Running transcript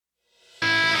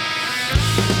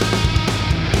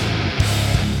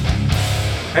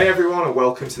Hey everyone, and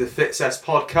welcome to the FitSess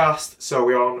podcast. So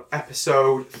we're on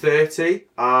episode 30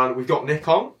 and we've got Nick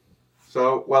on.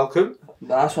 So welcome.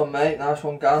 Nice one, mate. Nice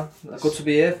one, Gan. Good to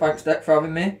be here. Thanks, Dick, for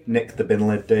having me. Nick the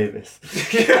Binlid Davis.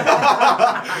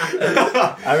 I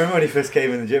remember when he first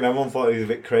came in the gym, everyone thought he was a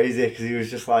bit crazy because he was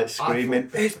just like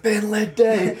screaming, "It's Binlid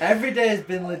Day!" Every day is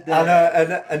Binlid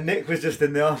Day. And Nick was just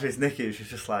in the office. Nicky was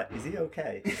just like, "Is he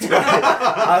okay?"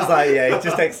 I was like, "Yeah, he's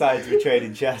just excited to be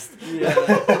training chest." Yeah.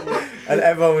 And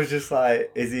everyone was just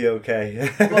like, "Is he okay?"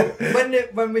 Well,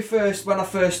 when I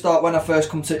first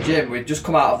come to the gym, we'd just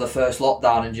come out of the first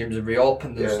lockdown and gyms had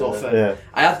reopened and stuff. And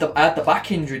I had the back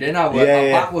injury, didn't I? Where my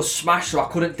back was smashed, so I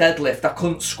couldn't deadlift. I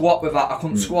couldn't squat with that. I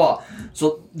couldn't squat.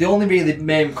 So the only really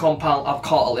main compound I've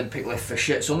caught Olympic lift for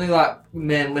shit. So only like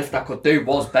main lift I could do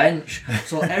was bench.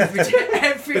 So every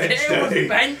day was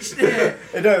bench day.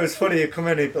 You know, it was funny. You come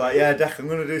in, he'd be like, "Yeah, Deck, I'm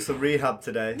going to do some rehab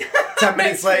today." 10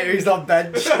 minutes later, he's on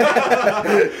bench. It's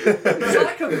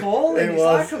like a bowling.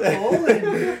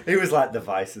 He was like, "The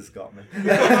vice has got me."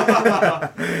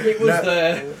 It was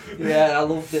yeah, I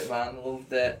loved it, man. I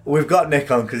loved it. We've got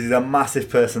Nick on because he's a massive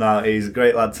personality. He's a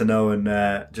great lad to know and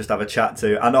just have a chat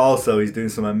to. And also, he's doing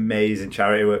some amazing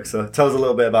charity work. So tell us a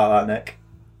little bit about that, Nick.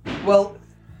 Well,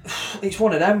 it's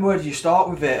one of them. Where do you start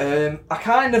with it?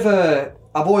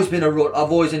 I've always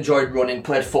enjoyed running.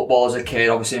 Played football as a kid.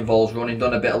 Obviously involves running.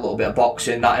 Done a little bit of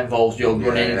boxing. That involves your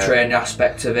running and training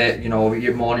aspect of it. You know,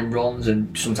 your morning runs,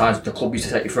 and sometimes the club used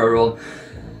to take you for a run.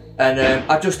 And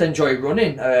I just enjoy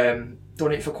running.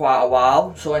 Done it for quite a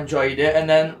while, so enjoyed it. And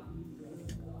then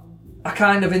I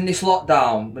kind of, in this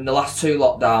lockdown, in the last two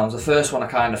lockdowns, the first one I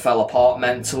kind of fell apart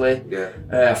mentally.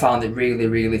 I found it really,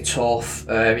 really tough.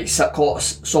 It sort of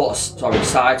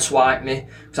sideswiped me,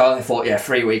 because I only thought,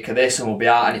 3 weeks of this and we'll be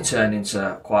out, and it turned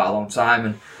into quite a long time.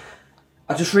 And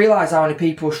I just realised how many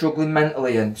people are struggling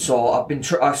mentally, and so I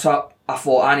thought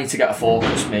I need to get a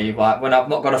focus. Me, like when I've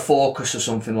not got a focus or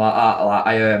something like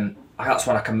that, that's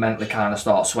when I can mentally kind of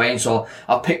start swaying. So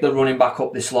I picked the running back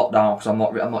up this lockdown because I'm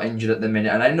not injured at the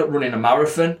minute, and I ended up running a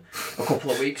marathon a couple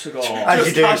of weeks ago. As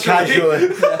you do it casually.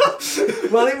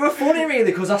 Well, it was funny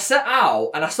really, because I set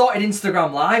out and I started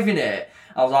Instagram Live in it.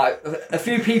 I was like, a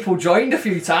few people joined a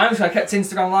few times, so I kept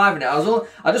Instagram Live in it.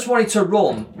 I just wanted to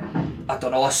run, I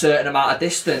don't know, a certain amount of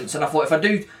distance, and I thought if I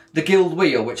do the Guild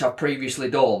Wheel, which I've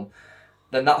previously done,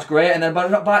 then that's great. And then by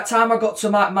the time I got to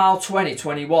mile 20,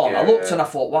 21, I looked and I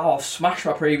thought, wow, I've smashed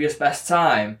my previous best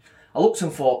time. I looked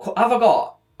and thought, have I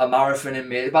got a marathon in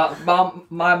me? By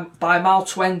mile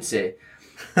 20,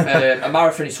 a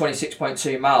marathon is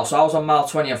 26.2 miles. So I was on mile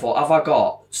 20, I thought, have I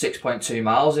got 6.2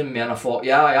 miles in me? And I thought,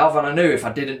 yeah, I have. And I knew if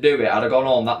I didn't do it, I'd have gone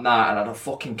home that night and I'd have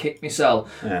fucking kicked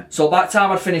myself. Yeah. So by the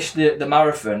time I'd finished the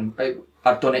marathon,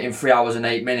 I'd done it in 3 hours and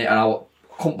 8 minutes, and I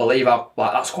couldn't believe how,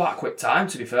 that's quite a quick time,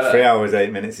 to be fair. 3 hours,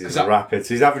 8 minutes is rapid.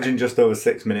 So he's averaging just over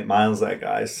 6 minute miles there,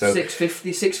 guys. So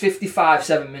 6:55,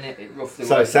 7 minute roughly.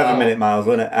 So 7 minute miles,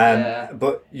 wasn't it?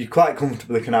 But you quite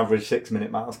comfortably can average 6 minute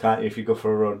miles, can't you, if you go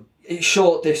for a run? It's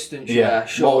short distance,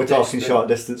 Short what we're talking short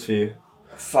distance for you?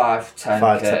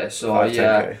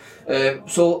 5-10k.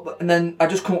 And then I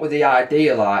just come up with the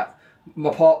idea, like,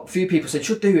 a few people said,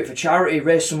 should do it for charity,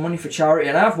 raise some money for charity,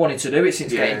 and I've wanted to do it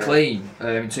since getting clean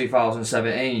in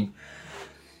 2017.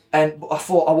 And I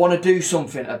thought I want to do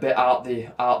something a bit out the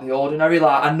ordinary.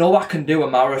 Like, I know I can do a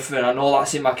marathon, I know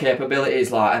that's in my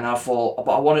capabilities. Like, and I thought,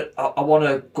 but I want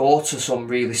to go to some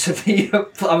really severe.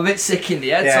 I'm a bit sick in the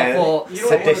head, so I thought,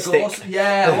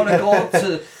 I want to go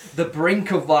to the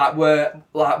brink of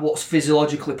what's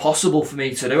physiologically possible for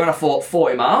me to do. And I thought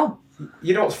 40 mile.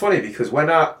 You know what's funny, because when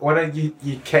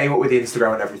you came up with the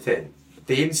Instagram and everything,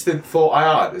 the instant thought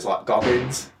I had was like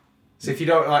Goggins. So if you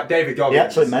don't like David Goggins, he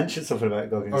actually mentioned something about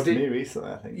Goggins to me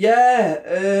recently, I think.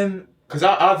 Yeah, because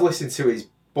I've listened to his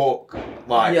book,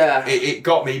 like it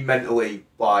got me mentally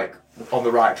like on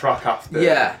the right track after.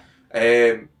 Yeah.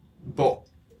 But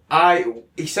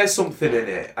he says something in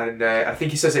it, and I think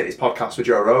he says it in his podcast with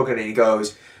Joe Rogan, and he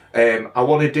goes, "I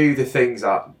want to do the things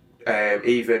that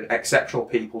even exceptional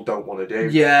people don't want to do."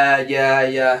 Yeah.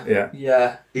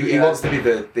 He wants to be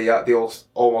the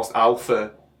almost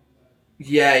alpha.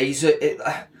 Yeah,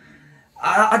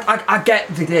 I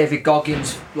get the David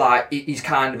Goggins, like, he's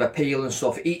kind of appeal and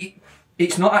stuff.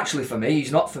 It's not actually for me.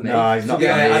 He's not for me. No, he's not for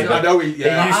me. I know.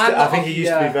 I think he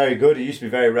used to be very good. He used to be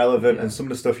very relevant, and some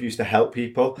of the stuff used to help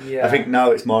people. Yeah. I think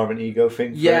now it's more of an ego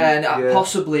thing.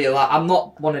 Possibly. Like, I'm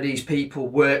not one of these people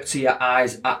work till your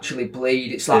eyes actually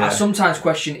bleed. It's like I sometimes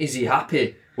question: is he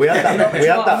happy? We had that. We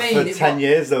had what that I mean? for 10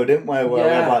 years though, didn't we? Where we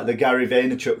had Yeah. like the Gary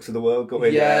Vaynerchuks of the world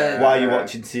going. Yeah. Why are you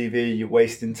watching TV? You're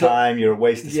wasting time. You're a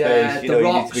waste of space. You the know, you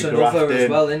need Rock's to be another grafting. as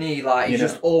well, isn't he? Like, he's You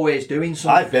know. just always doing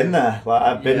something. I've been there. Like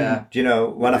I've been. Yeah. You know,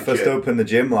 when I first opened the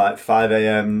gym, like 5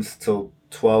 a.m. till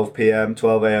 12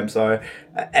 a.m. Sorry,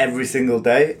 every single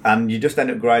day, and you just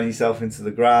end up grinding yourself into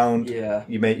the ground. Yeah.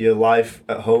 You make your life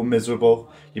at home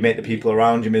miserable. You make the people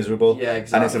around you miserable. Yeah, And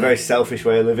it's exactly. a very selfish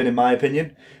way of living, in my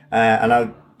opinion. And I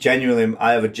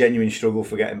have a genuine struggle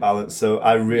for getting balance. So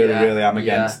I really am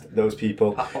against those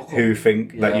people who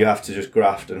think that you have to just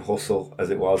graft and hustle, as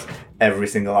it was, every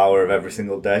single hour of every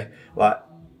single day. Like,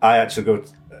 I actually go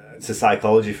to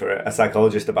psychology for it, a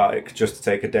psychologist about it, just to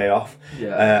take a day off.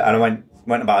 Yeah. And I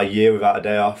went about a year without a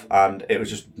day off, and it was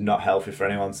just not healthy for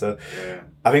anyone. So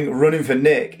I think running for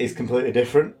Nick is completely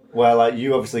different, where like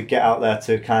you obviously get out there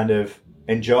to kind of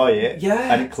enjoy it,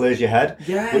 and it clears your head.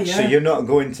 So you're not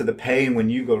going to the pain when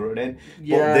you go running,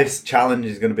 but this challenge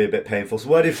is going to be a bit painful. So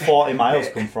where did 40 miles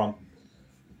come from?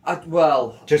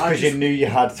 Just because you knew you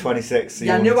had 26. So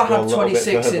I knew I had 26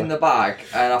 in further. the bag,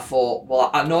 and I thought, well,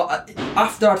 I know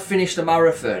after I'd finished the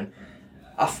marathon,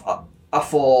 I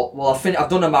thought, well, I've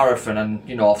done a marathon, and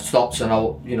you know, I've stopped, and I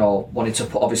wanted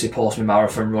to obviously post my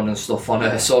marathon run and stuff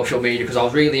on social media because I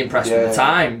was really impressed with the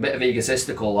time. Bit of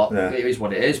egotistical, it is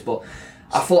what it is, but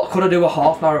I thought, could I do a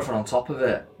half marathon on top of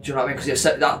it? Do you know what I mean? Because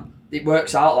it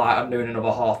works out like I'm doing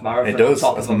another half marathon It does. on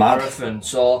top That's of a mad. marathon.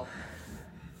 So,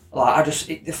 like,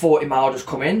 the 40 mile just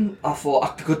come in. I thought I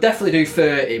could definitely do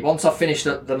 30. Once I finished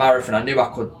the marathon, I knew I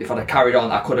could. If I'd have carried on,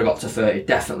 I could have got to 30.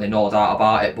 Definitely, no doubt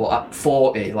about it. But at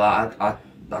 40, like, I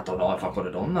don't know if I could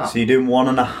have done that. So you're doing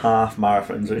 1.5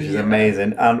 marathons, which is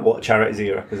amazing. And what charities are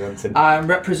you representing? I'm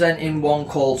representing one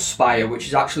called Spire, which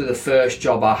is actually the first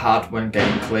job I had when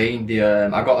getting clean.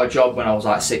 I got a job when I was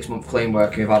like 6 months clean,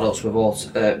 working with adults with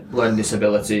learning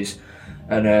disabilities,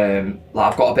 and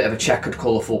like I've got a bit of a checkered,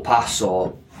 colourful past,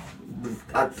 so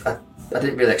I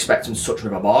didn't really expect them to touch me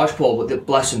with a barge pole, but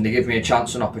bless them, they give me a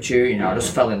chance and opportunity. I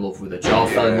just fell in love with the job,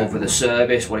 fell in love with the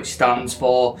service, what it stands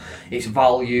for, its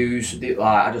values.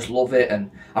 I just love it, and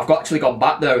I've actually gone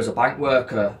back there as a bank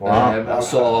worker.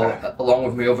 So along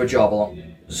with my other job,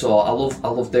 so I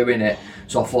love doing it.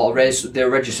 So I thought they're a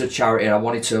registered charity, and I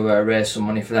wanted to raise some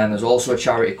money for them. There's also a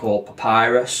charity called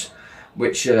Papyrus,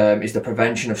 which is the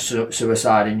prevention of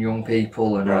suicide in young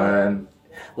people. And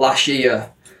last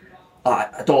year,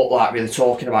 I don't like really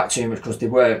talking about it too much because they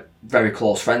were very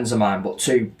close friends of mine, but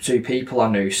two people I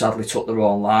knew sadly took their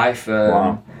own life.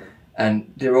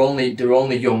 And they're only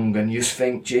young, and you just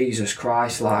think, Jesus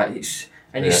Christ, like it's,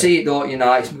 and you see it, don't you?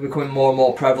 Now it's becoming more and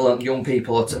more prevalent. Young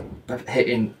people are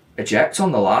hitting eject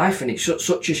on their life, and it's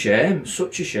such a shame.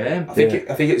 I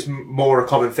think it's more a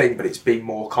common thing, but it's been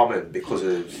more common because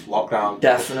of lockdown.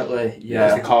 Definitely,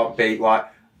 Because they can't be like.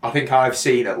 I think I've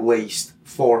seen at least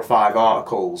 4 or 5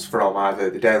 articles from either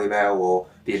the Daily Mail or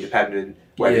the Independent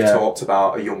where they talked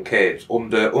about a young kid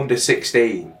under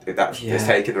 16 that's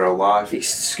taken their own life.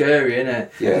 It's scary, isn't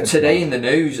it? Yeah. Today in the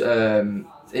news,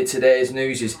 today's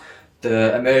news is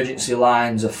the emergency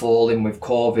lines are falling with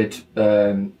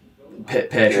COVID.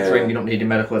 Patients ringing up needing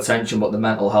medical attention, but the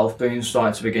mental health boom's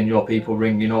starting to begin. Your people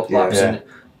ringing up,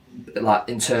 like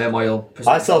in turmoil.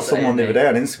 I saw someone the other day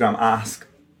on Instagram ask,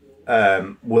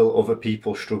 will other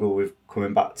people struggle with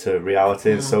coming back to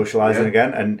reality and socialising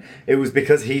again? And it was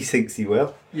because he thinks he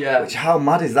will. Yeah. Which, how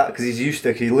mad is that? Because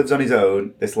he lives on his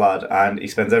own, this lad, and he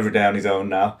spends every day on his own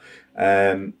now.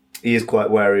 He is quite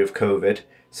wary of COVID,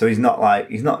 so he's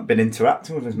not been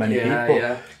interacting with as many people.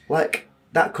 Yeah. Like,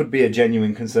 that could be a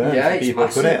genuine concern for people,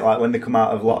 couldn't it? Like, when they come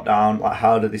out of lockdown, like,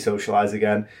 how do they socialise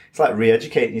again? It's like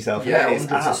re-educating yourself. Yeah, It's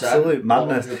 100%, absolute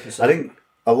madness. 100%. I think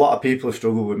a lot of people have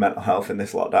struggled with mental health in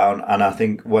this lockdown, and I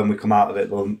think when we come out of it,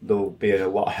 there'll be a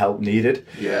lot of help needed.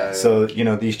 So,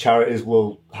 these charities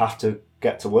will have to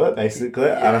get to work, basically,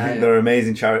 and I think they're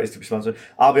amazing charities to be sponsored.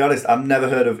 I'll be honest, I've never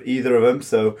heard of either of them,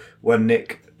 so when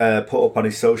Nick put up on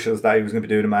his socials that he was going to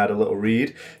be doing them, I had a little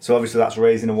read. So obviously that's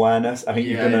raising awareness. I think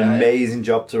you've done an amazing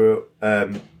job to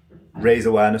raise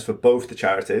awareness for both the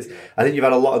charities. I think you've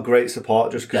had a lot of great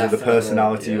support just because of the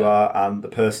personality you are and the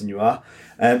person you are.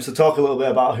 So talk a little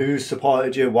bit about who's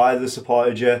supported you, why they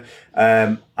supported you,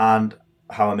 and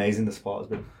how amazing the support has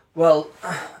been. Well,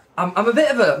 I'm a bit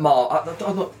of a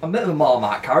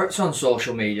Marmite character on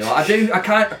social media.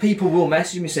 Like, people will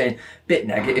message me saying, bit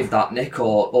negative that Nick,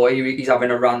 or he's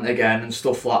having a rant again and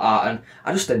stuff like that, and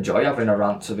I just enjoy having a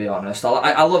rant, to be honest.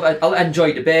 I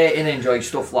enjoy debating, I enjoy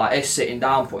stuff like this, sitting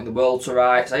down, putting the world to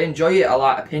rights. I enjoy it. I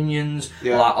like opinions, I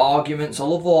like arguments, I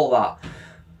love all that.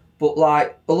 But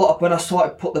like a lot of, when I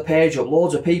started put the page up,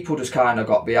 loads of people just kind of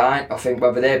got behind. I think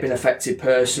whether they've been affected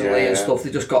personally and stuff, they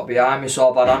just got behind me. So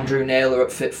I've had Andrew Naylor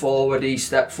at Fit Forward. He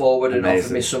stepped forward and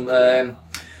offered me some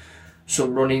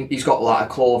running. He's got like a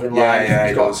clothing line.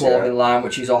 He's got a clothing line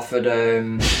which he's offered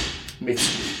me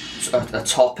a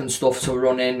top and stuff to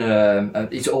run in.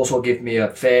 And he's also given me a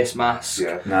face mask.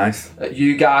 Yeah. Nice.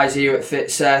 You guys here at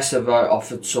FitCess have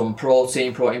offered some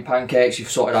protein pancakes.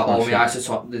 You've sorted out all my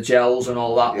the gels and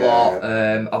all that lot.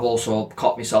 I've also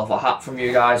caught myself a hat from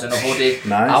you guys and a hoodie.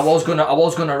 Nice. I was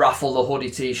gonna raffle the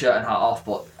hoodie, t-shirt and hat off,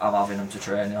 but I'm having them to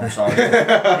train. I'm sorry.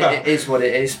 it is what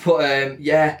it is. But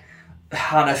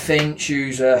Hannah Finch,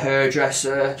 who's a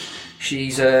hairdresser.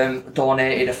 She's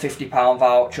donated a £50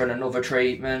 voucher and another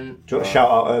treatment. Do you want to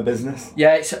shout out her business?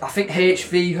 Yeah, it's I think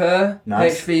HV Her.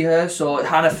 Nice. HV Her. So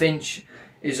Hannah Finch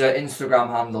is her Instagram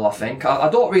handle, I think. I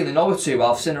don't really know her too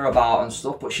well. I've seen her about and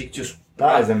stuff, but she just...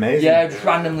 That is amazing. Yeah, just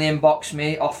randomly inboxed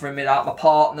me, offering me that. My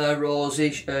partner, Rosie,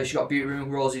 she got a beauty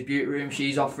room, Rosie's Beauty Room.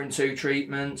 She's offering 2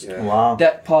 treatments. Yeah. Wow.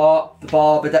 Deck Park, the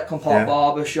barber, Declan Park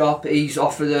Barber Shop. He's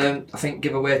offered them, I think,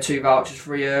 give away 2 vouchers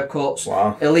for haircuts.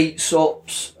 Wow. Elite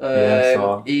Sups.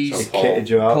 He's kitted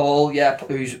you out. Paul,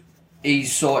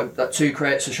 he's sorted that 2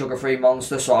 crates of sugar-free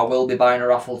Monster, so I will be buying a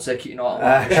raffle ticket, you know what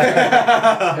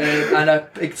I mean? And a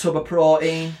big tub of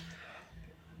protein.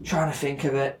 Trying to think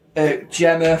of it.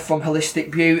 Gemma from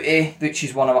Holistic Beauty, which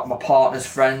is one of my partner's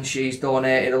friends. She's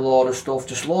donated a load of stuff.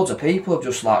 Just loads of people have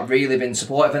just like really been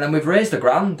supportive, and then we've raised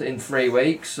 £1,000 in 3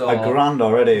 weeks. So £1,000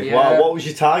 already. Yeah. Wow. What was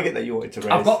your target that you wanted to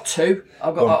raise? I've got 2. I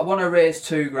want to raise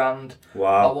 £2,000.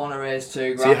 Wow. I want to raise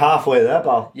 £2,000. So you're halfway there,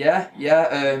 pal. Yeah.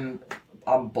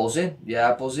 I'm buzzing.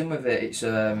 Yeah, buzzing with it. It's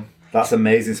That's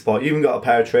amazing spot. You even got a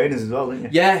pair of trainers as well, didn't you?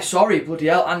 Yeah, sorry, bloody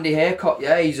hell, Andy Haycock.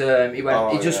 Yeah, he's he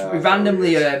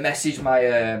randomly messaged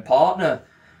my partner.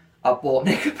 I bought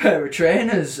Nick a pair of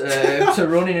trainers to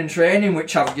running and training,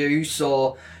 which I've used.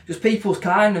 So just people's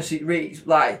kindness, it really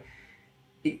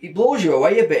it blows you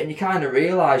away a bit, and you kind of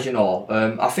realise,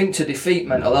 I think to defeat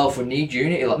mental health we need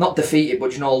unity. Like, not defeat it,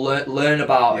 but learn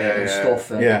about it and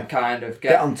stuff, and kind of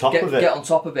get on top of it. Get on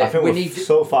top of it. I think we're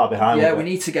so far behind. Yeah, we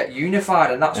need to get unified,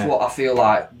 and that's what I feel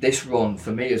like this run for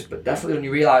me is. But definitely when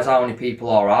you realise how many people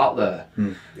are out there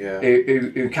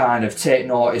who kind of take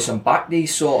notice and back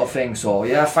these sort of things. So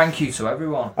yeah, thank you to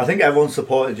everyone. I think everyone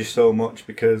supported you so much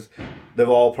because they've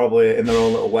all probably in their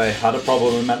own little way had a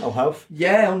problem with mental health.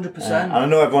 Yeah, 100%. And I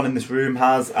know everyone in this room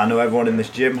has. I know everyone in this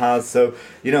gym has. So,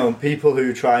 people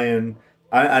who try and...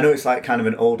 I know it's like kind of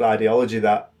an old ideology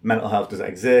that mental health doesn't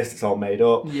exist, it's all made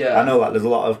up. Yeah. I know like there's a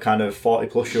lot of kind of 40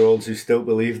 plus year olds who still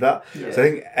believe that. Yeah. So I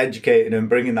think educating and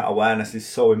bringing that awareness is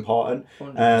so important.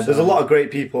 There's a lot of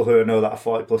great people who I know that are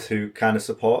 40 plus who kind of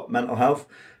support mental health.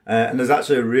 And there's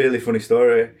actually a really funny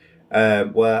story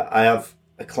where I have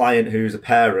a client who's a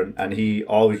parent and he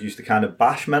always used to kind of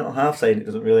bash mental health, saying it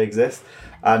doesn't really exist.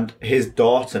 And his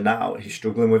daughter now, he's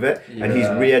struggling with it, and he's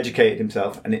re-educated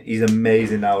himself, and he's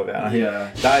amazing now with it. And I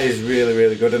think that is really,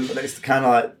 really good, and it's kind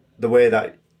of like the way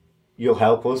that you'll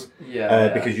help us,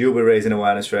 because you'll be raising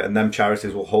awareness for it, and them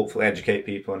charities will hopefully educate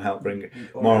people and help bring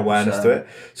more awareness to it.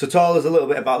 So tell us a little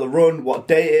bit about the run, what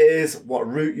date it is, what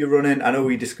route you're running. I know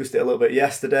we discussed it a little bit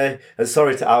yesterday, and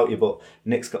sorry to out you, but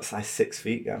Nick's got size 6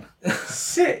 feet, again.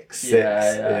 6?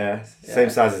 Yeah. Same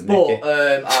size as Nicky.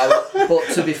 But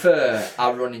to be fair,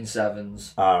 I run in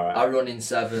 7s. Alright. I run in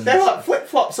 7s. They're like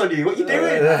flip-flops on you, what are you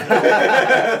doing?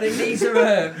 I think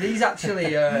these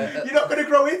actually... You're not going to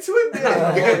grow into it,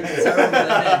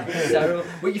 terrible.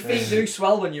 But your feet do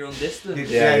swell when you're on distance.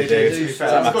 Yeah, you do.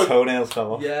 My toenails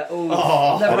fell off. Yeah. Oh,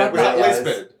 was that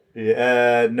Lisbon?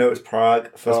 Yeah, no, it was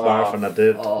Prague. First marathon I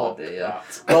did. Oh dear.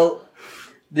 Well,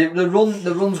 the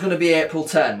run's going to be April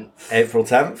 10th. April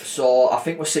 10th. So I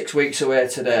think we're 6 weeks away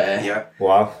today. Yeah.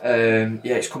 Wow.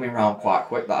 Yeah, it's coming round quite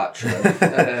quick, that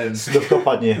actually. Stuck up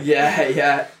on you.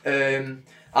 Yeah.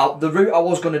 The route I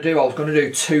was going to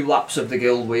do 2 laps of the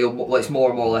Guild Wheel. Well, it's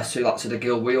more or less 2 laps of the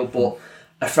Guild Wheel. But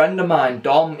a friend of mine,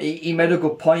 Dom, he made a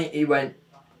good point. He went,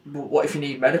 "What if you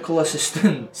need medical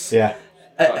assistance?" Yeah.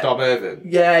 Dom Irvin.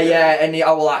 Yeah, and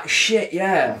I was like, "Shit,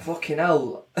 yeah, fucking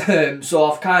hell."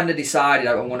 So I've kind of decided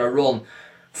I'm going to run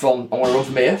from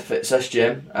here, FitCess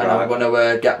Gym, and I'm going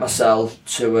to get myself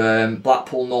to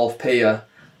Blackpool North Pier.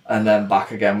 And then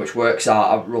back again, which works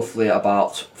out at roughly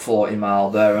about 40 mile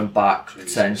there and back,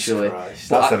 potentially.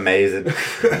 That's amazing.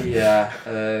 Yeah.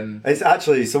 It's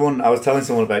actually I was telling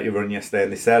someone about your run yesterday,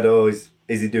 and they said, "Oh, is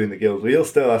he doing the Guild Wheel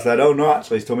still?" I said, "Oh no,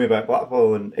 actually, he's told me about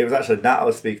Blackpool." And it was actually Nat I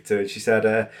was speaking to, and she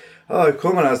said, oh,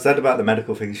 come on, I said about the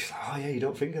medical thing. She's like, oh yeah, you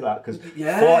don't think of that, because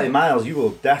Yeah. 40 miles, you will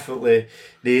definitely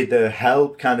need the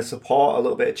help, kind of support, a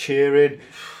little bit of cheering.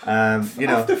 You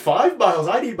know, After 5 miles,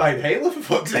 I need my inhaler for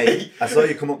fuck's sake. I saw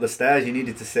you come up the stairs, you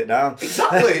needed to sit down.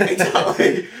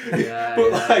 Exactly. Yeah,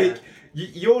 But yeah, like,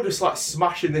 you're just like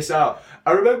smashing this out.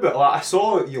 I remember, like, I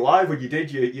saw you live when you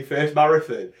did your first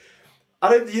marathon.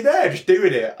 And then you're there just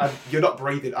doing it, and you're not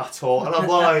breathing at all. And I'm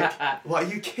like, are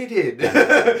you kidding?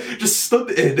 Just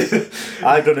stunting.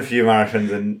 I've done a few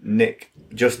marathons, and Nick,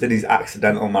 just in his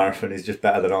accidental marathon, is just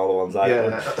better than all the ones I've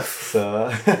done.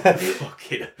 So,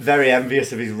 very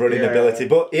envious of his running ability.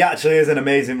 But he actually is an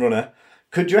amazing runner.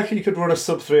 Do you reckon you could run a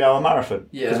sub 3 hour marathon?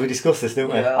 Yeah. Because we discussed this,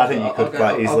 didn't we? Yeah, I think you could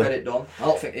quite easily. I'll get it done. I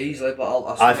don't think easily,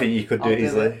 but I think you could do it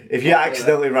easily. If you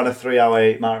accidentally ran a 3 hour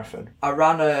 8 marathon. I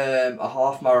ran a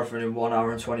half marathon in 1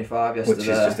 hour and 25 yesterday. Which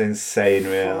is just insane,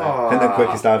 really. I think the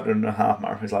quickest I've done in a half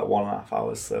marathon is like 1.5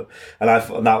 hours. So, and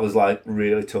that was like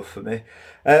really tough for me.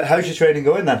 How's your training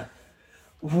going then?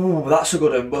 Ooh, that's a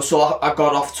good one. But so I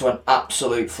got off to an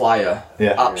absolute flyer.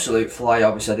 Yeah. Absolute flyer.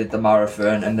 Obviously, I did the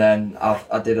marathon, and then I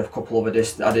did a couple of I did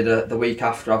the week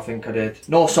after. I think I did.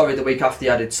 No, sorry, the week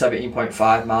after I did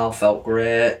 17.5 mile. Felt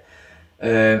great.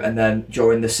 And then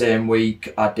during the same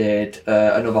week, I did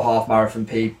another half marathon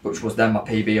which was then my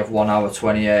PB of 1 hour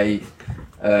 28.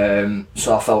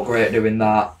 So I felt great doing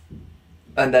that.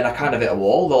 And then I kind of hit a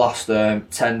wall the last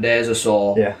 10 days or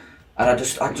so. Yeah. And I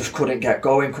just couldn't get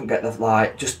going, couldn't get the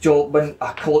when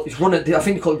I call it, I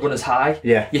think you call it runner's high.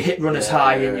 Yeah. You hit runner's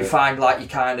high and you find like you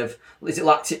kind of, is it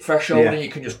lactic threshold and you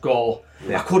can just go.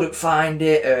 Yeah. I couldn't find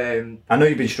it. I know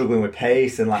you've been struggling with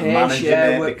pace and managing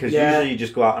it, because usually you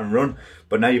just go out and run,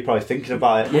 but now you're probably thinking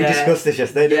about it. We discussed this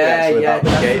yesterday, didn't we, actually, about the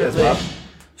gate as well.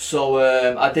 So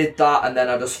I did that, and then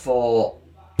I just thought,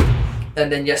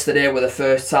 and then yesterday was the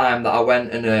first time that I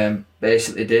went and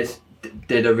basically did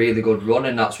a really good run,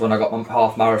 and that's when I got my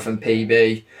half marathon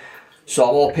PB. So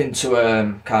I'm hoping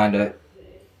to kind of,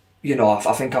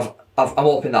 I think I'm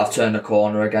hoping that I've turned the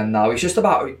corner again now. It's just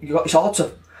about it's hard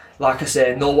to, like I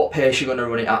say, know what pace you're going to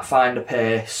run it at, find a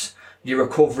pace, your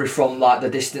recovery from like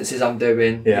the distances I'm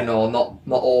doing. Not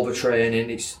overtraining.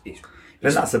 It's I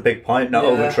think that's a big point, not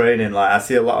overtraining. Like, I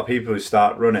see a lot of people who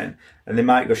start running and they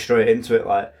might go straight into it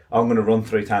like, I'm going to run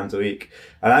 3 times a week,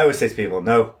 and I always say to people,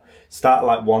 no. Start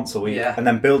like once a week and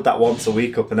then build that once a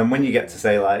week up, and then when you get to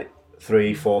say like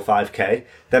 3, 4, 5k,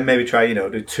 then maybe try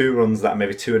do 2 runs that are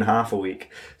maybe 2.5 a week,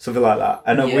 something like that.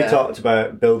 I know we talked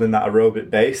about building that aerobic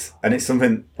base, and it's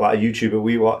something like a YouTuber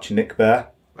we watch, Nick Bear.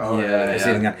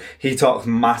 He talks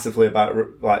massively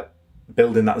about like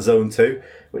building that zone 2,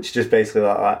 which is just basically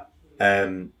like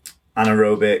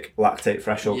anaerobic lactate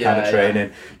threshold kind of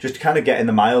training, just kind of getting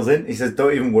the miles in. He says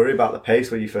don't even worry about the pace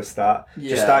when you first start,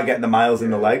 just start getting the miles in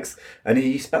the legs. And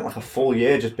he spent like a full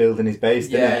year just building his base,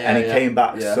 didn't he? And he came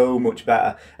back so much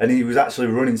better, and he was actually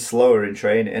running slower in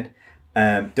training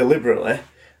deliberately,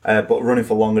 but running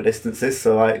for longer distances.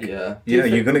 So like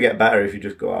you're going to get better if you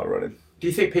just go out running. Do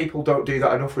you think people don't do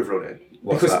that enough with running?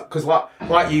 What's that? Because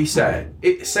like you said,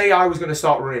 say I was going to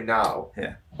start running now.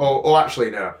 Yeah. Or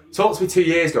actually, no. Talk to me 2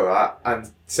 years ago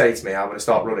and say to me, I'm going to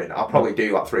start running. I'll probably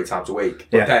do like 3 times a week.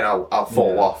 But then I'll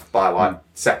fall off by like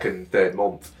second, third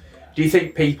month. Do you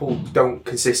think people don't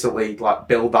consistently like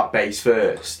build that base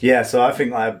first? Yeah, so I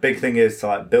think like a big thing is to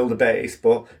like build a base,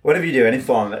 but whenever you do any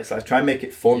form of exercise, try and make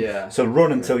it fun. Yeah. So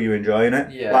run until you're enjoying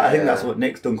it. Yeah. Like, I think that's what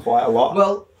Nick's done quite a lot.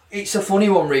 Well, it's a funny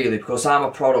one really, because I'm a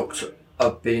product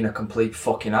of being a complete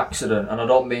fucking accident, and I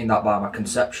don't mean that by my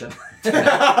conception. which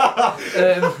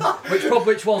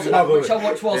wasn't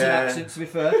an accident, to be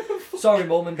fair. Sorry,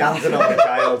 Mum and Dad. Dan's an only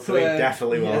child, so he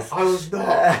definitely was. I was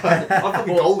not. I'm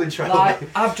a golden child. Like,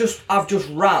 I've just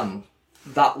ran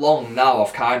that long now.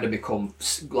 I've kind of become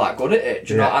like good at it.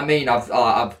 Do you know what I mean?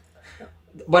 I've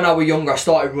when I was younger, I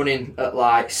started running at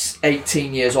like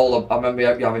 18 years old. I remember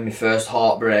having my first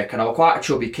heartbreak, and I was quite a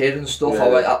chubby kid and stuff.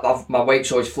 My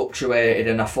weight's always fluctuated,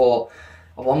 and I thought,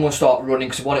 I'm going to start running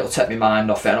because one, it'll take my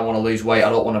mind off it. I don't want to lose weight. I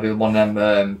don't want to be one of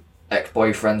them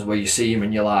ex-boyfriends where you see him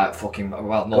and you're like, fucking,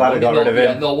 well, no wonder you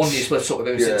split up with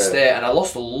him since state. And I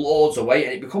lost loads of weight,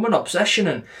 and it became an obsession.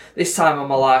 And this time in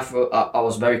my life, I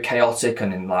was very chaotic,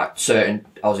 and in like I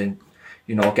was in,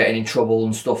 getting in trouble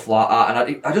and stuff like that.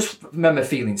 And I just remember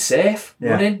feeling safe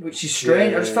running, which is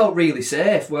strange. I just felt really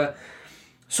safe.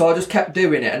 So I just kept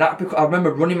doing it, and I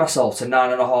remember running myself to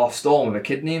 9.5 stone with a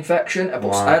kidney infection.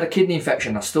 I had a kidney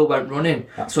infection. I still went running.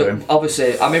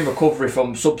 Obviously I'm in recovery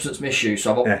from substance misuse.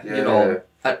 So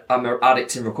I'm an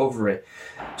addict in recovery.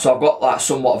 So I've got like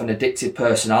somewhat of an addictive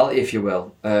personality, if you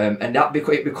will, and that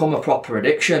it become a proper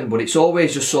addiction. But it's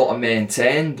always just sort of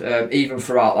maintained, even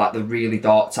throughout like the really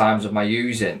dark times of my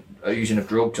using of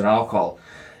drugs and alcohol.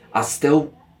 I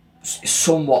still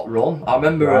somewhat run. I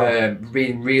remember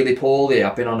being really poorly.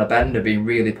 I've been on a bender, being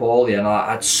really poorly, and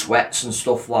I had sweats and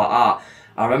stuff like that.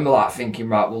 I remember like thinking,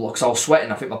 right, well, look, 'cause I was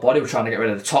sweating. I think my body was trying to get rid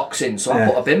of the toxins, so I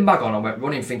put a bin bag on and went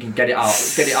running, thinking, get it out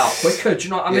quicker. Do you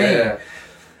know what I mean?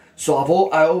 So I've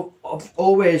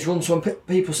always run. So when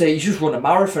people say you just run a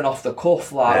marathon off the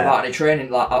cuff, like without any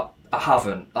training, like I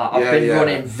haven't. Like,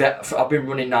 I've been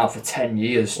running now for 10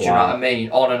 years. Do you know what I mean?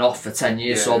 On and off for 10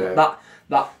 years.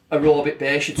 That aerobic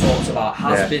base you talked about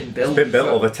has been built. It's been built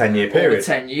over a 10-year period. Over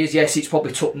 10 years, yes. It's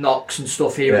probably took knocks and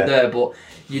stuff here and there, but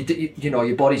you know,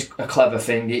 your body's a clever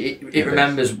thing. It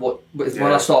remembers what. When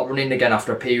I start running again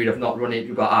after a period of not running,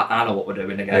 you go, I know what we're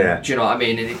doing again. Do you know what I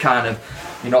mean? And it kind of,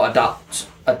 you know, adapt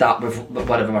with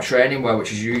whatever my training were,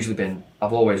 which has usually been,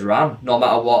 I've always ran. No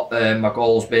matter what my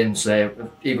goal's been, say,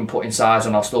 even putting size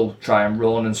on, I'll still try and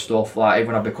run and stuff. Like, even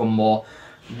when I've become more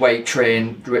weight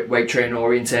train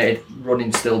orientated,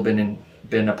 running still been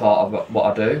a part of what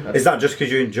I do. Is that just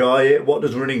because you enjoy it? What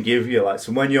does running give you? Like,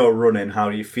 so when you're running, how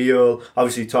do you feel?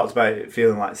 Obviously you talked about it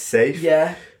feeling like safe.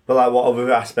 Yeah. But like, what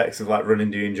other aspects of like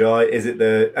running do you enjoy? Is it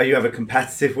are you ever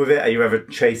competitive with it? Are you ever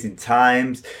chasing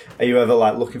times? Are you ever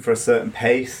like looking for a certain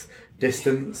pace,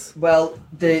 distance? Well,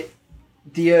 the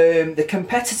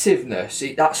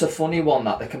competitiveness, that's a funny one.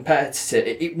 That the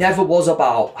competitive, it never was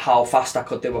about how fast I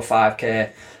could do a 5k,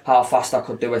 how fast I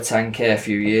could do a 10k a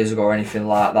few years ago or anything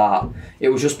like that. It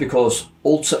was just because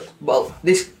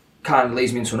this kind of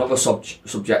leads me into another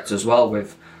subject as well,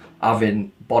 with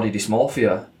having body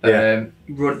dysmorphia.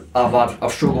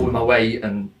 I've struggled with my weight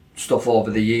and stuff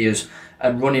over the years,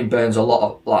 and running burns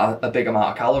a big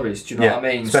amount of calories. Do you know what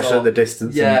I mean? Especially at the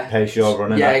distance and pace you're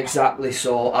running. Yeah, exactly.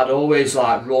 So I'd always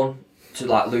like run to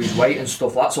like lose weight and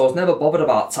stuff like that. So I was never bothered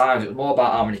about times. It was more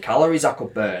about how many calories I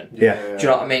could burn. Yeah. Do you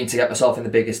know what I mean? To get myself in the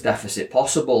biggest deficit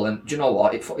possible. And do you know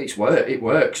what? It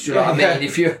works. Do you know what I mean?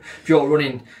 If you're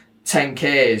running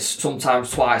 10Ks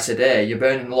sometimes twice a day, you're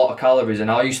burning a lot of calories.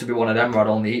 And I used to be one of them where I'd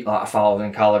only eat like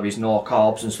 1,000 calories, no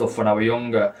carbs and stuff when I was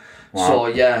younger. Wow. So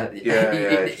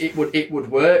it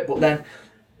would work. But then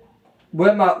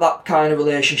when that kind of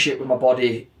relationship with my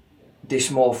body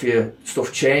dysmorphia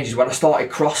stuff changes, when I started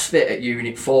CrossFit at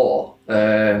Unit 4,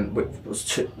 which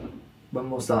was when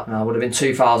was that now? Would have been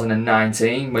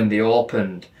 2019 when they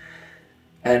opened.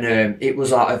 And it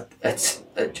was like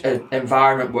an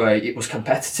environment where it was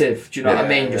competitive. Do you know what I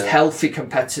mean? Just healthy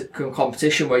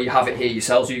competition where you have it here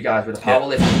yourselves, you guys, with the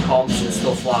powerlifting comps and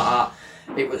stuff like that.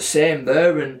 It was the same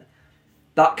there, and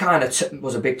that kind of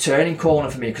was a big turning corner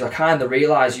for me, because I kind of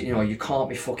realised, you know, you can't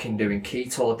be fucking doing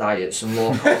keto diets and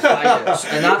low carb diets.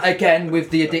 And that, again, with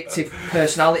the addictive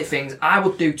personality things, I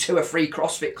would do 2 or 3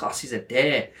 CrossFit classes a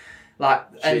day. Like,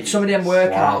 and some of them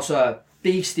workouts are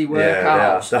beastie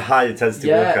workouts. The high intensity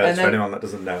workouts for anyone that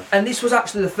doesn't know. And this was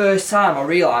actually the first time I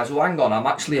realised, well, hang on, I'm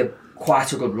actually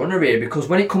quite a good runner here, because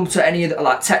when it comes to any of the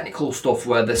like technical stuff,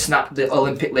 where the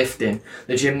Olympic lifting,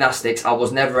 the gymnastics, I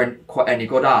was never quite any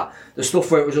good at. The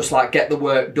stuff where it was just like get the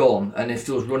work done, and if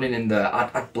there was running in there,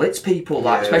 I'd blitz people,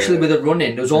 like especially with the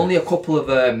running. There was only a couple of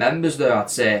members there, I'd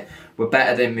say, were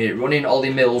better than me at running.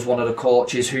 Ollie Mills, one of the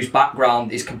coaches, whose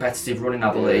background is competitive running,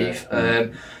 I believe.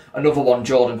 Another one,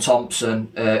 Jordan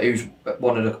Thompson, who's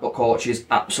one of the coaches,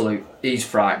 he's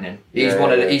frightening. He's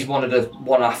one of the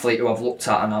one athlete who I've looked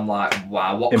at and I'm like,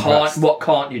 wow, what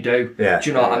can't you do? Do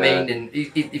you know what I mean? And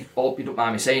he hope you don't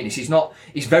mind me saying this, he's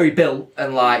very built,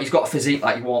 and like he's got a physique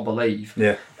like you won't believe.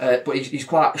 But he's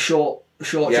quite a short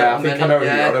gentleman. I think I know what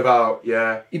you're on about.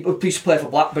 He used to play for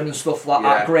Blackburn and stuff like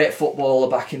that. Great footballer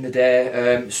back in the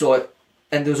day. And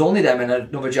there was only them and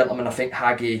another gentleman, I think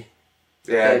Haggy.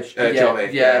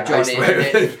 Johnny. Johnny.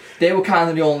 They were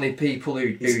kind of the only people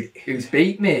who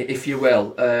beat me, if you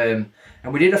will. And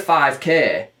we did a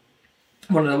 5k.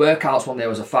 One of the workouts one day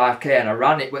was a 5k, and I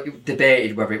ran it. We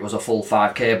debated whether it was a full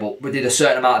 5k, but we did a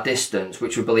certain amount of distance,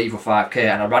 which we believe were 5k,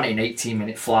 and I ran it in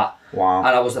 18-minute flat. Wow! And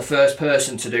I was the first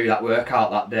person to do that workout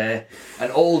that day.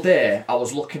 And all day I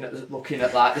was looking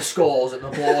at like the scores and the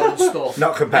board and stuff.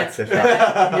 Not competitive.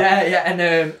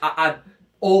 And I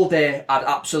all day,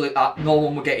 no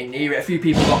one were getting near it. A few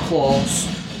people got close.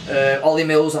 Ollie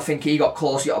Mills, I think he got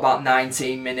close. He got about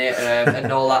 19 minutes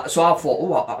and all that. So I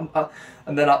thought,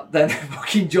 And then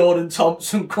fucking Jordan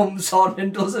Thompson comes on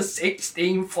and does a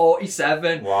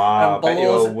 16:47. Wow, I bet you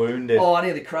were wounded. Oh, I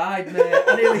nearly cried, mate.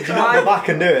 I nearly Did you not go back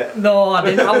and do it? No, I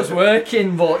didn't. I was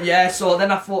working, but yeah. So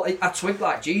then I thought I twigged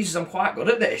like, Jesus, I'm quite good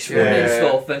at this running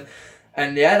stuff,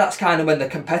 and yeah, that's kind of when the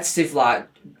competitive like.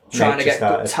 Trying to get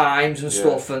good times and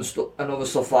stuff and other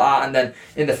stuff like that, and then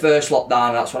in the first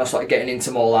lockdown, that's when I started getting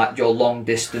into more like your long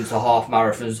distance or half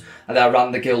marathons, and then I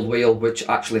ran the Guild Wheel, which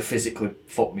actually physically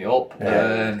fucked me up.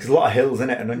 There's a lot of hills in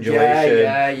it and undulation,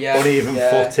 uneven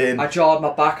footing. I jarred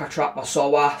my back, I trapped my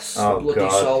psoas,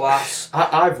 psoas.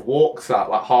 I've walked that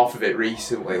like half of it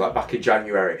recently, like back in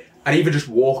January. And even just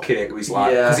walking it was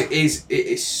like, because it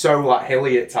is so like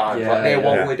hilly at times, like near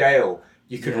Wanley Dale.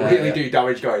 You could really do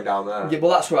damage going down there. Yeah,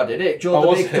 well, that's where I did it. Do you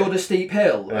know the steep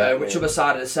hill, which other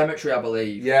side of the cemetery, I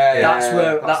believe. That's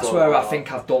where I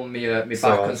think I've done me back and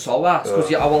psoas,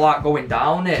 because I was like going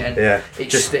down it, and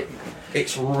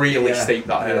it's really steep,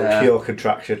 that hill. Pure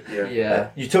contraction.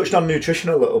 You touched on nutrition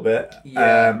a little bit,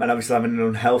 and obviously having an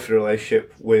unhealthy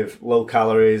relationship with low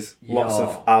calories, lots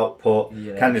of output,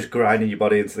 kind of just grinding your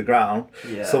body into the ground.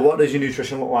 So what does your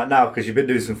nutrition look like now? Because you've been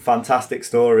doing some fantastic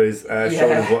stories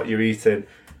showing us what you're eating.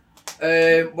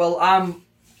 Well, I've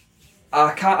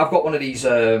got one of these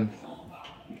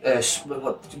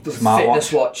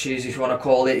fitness watches, if you want to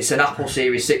call it. It's an Apple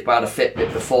Series 6, but I had a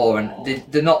Fitbit before, and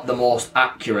they're not the most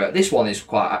accurate. This one is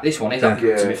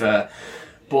accurate, to be fair.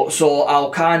 But so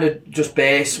I'll kind of just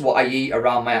base what I eat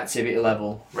around my activity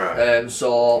level. Right.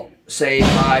 So say the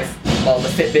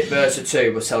Fitbit Versa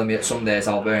 2 was telling me that some days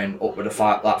I'll burn upward of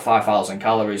 5,000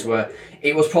 calories, where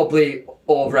it was probably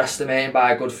overestimating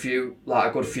by a good few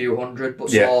hundred.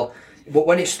 But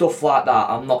when it's stuff like that,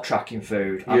 I'm not tracking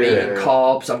food. I'm eating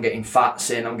carbs. I'm getting fats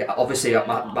in. Obviously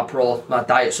my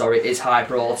diet is high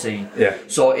protein. Yeah.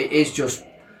 So it is just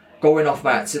going off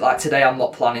my like today. I'm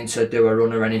not planning to do a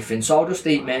run or anything. So I'll just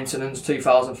eat maintenance,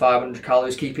 2,500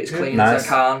 calories. Keep it as clean as I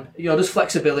can. There's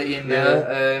flexibility in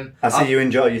there. I see you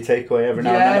enjoy your takeaway every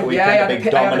now and then. At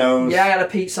weekend, Domino's. I had a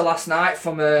pizza last night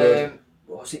from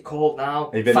what's it called now?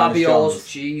 Fabio's.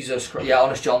 Jesus Christ. Yeah,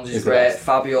 Honest John's is great.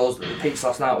 Fabio's, the pizza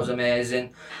last night was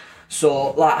amazing.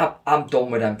 So, like, I'm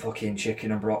done with them fucking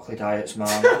chicken and broccoli diets,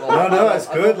 man. No, it's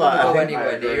good.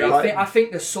 I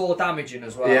think they're so damaging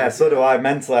as well. Yeah, so do I,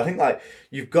 mentally. I think, like,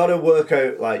 you've got to work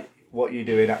out, like, what you're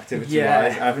doing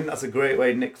activity-wise. And I think that's a great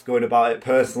way Nick's going about it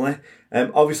personally.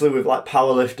 Obviously, with like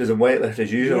powerlifters and weightlifters,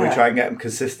 usually we try and get them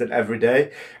consistent every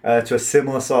day to a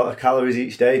similar sort of calories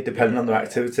each day, depending on their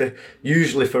activity.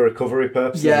 Usually for recovery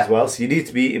purposes as well. So you need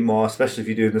to be eating more, especially if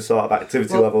you're doing the sort of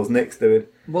activity levels Nick's doing.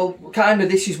 Well, kind of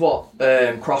this is what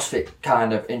CrossFit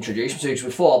kind of introduced me to. Because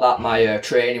before that, my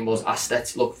training was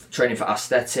training for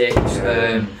aesthetics.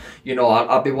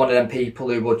 I'd be one of them people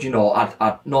who would,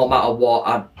 I'd no matter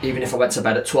what, even if I went to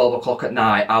bed at 12 o'clock at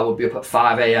night, I would be up at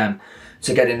 5 a.m.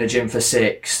 to get in the gym for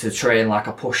 6 to train like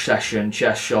a push session,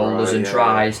 chest, shoulders and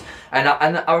tries. And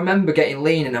I remember getting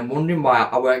lean and wondering why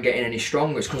I weren't getting any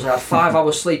stronger. It's because I had 5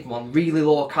 hours sleep. I'm on really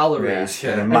low calories.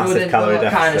 And massive calorie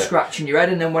deficit. Kind of scratching your head.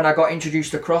 And then when I got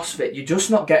introduced to CrossFit, you're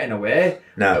just not getting away.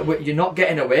 No. You're not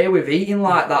getting away with eating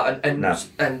like that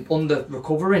and under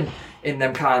recovering in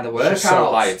them kind of workouts. It's just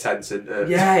so high intense.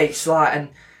 Yeah, it's like... and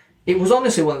it was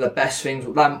honestly one of the best things.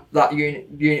 That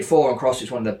Unit 4 on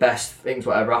CrossFit's one of the best things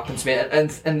whatever happened to me.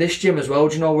 And this gym as well,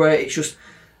 do you know, where it's just...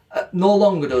 no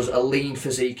longer does a lean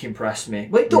physique impress me.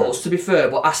 Well, it does, to be fair,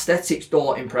 but aesthetics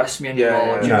don't impress me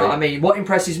anymore. Do you know what I mean? What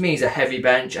impresses me is a heavy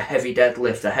bench, a heavy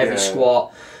deadlift, a heavy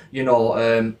squat,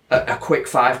 a quick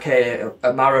 5K,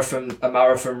 a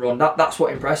marathon run. That's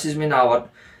what impresses me now.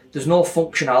 There's no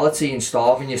functionality in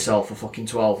starving yourself for fucking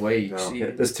 12 weeks.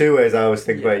 No. There's 2 ways I always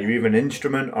think about it. You're either an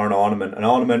instrument or an ornament. An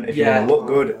ornament if you want to look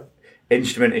good,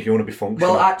 instrument if you want to be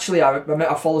functional. Well, actually,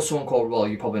 I follow someone called, well,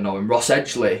 you probably know him, Ross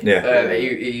Edgley.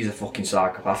 He's a fucking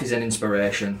psychopath. He's an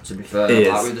inspiration, to be fair,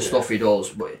 with the stuff he does.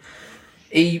 But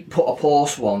he put a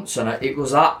post once, and it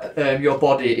was that your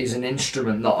body is an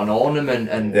instrument, not an ornament.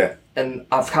 And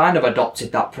I've kind of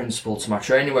adopted that principle to my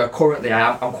training, where currently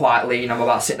I'm quite lean.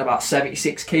 I'm sitting about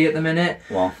 76 kg at the minute.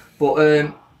 Wow.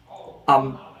 But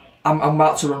I'm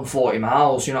about to run 40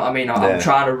 miles. You know what I mean? I'm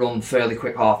trying to run fairly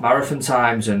quick half marathon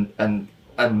times and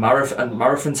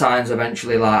marathon times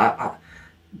eventually. Like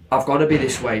I've got to be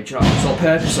this way. Do you know what I mean? So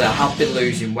purposely I have been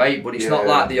losing weight, but it's not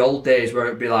like the old days where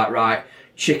it'd be like, right,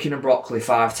 chicken and broccoli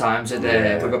 5 times a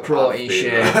day with a protein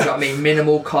shake. Do you know what I mean?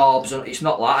 Minimal carbs. And it's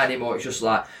not like that anymore. It's just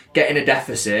like getting a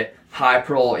deficit, high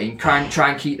protein, try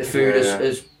and keep the food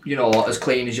as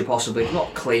clean as you possibly,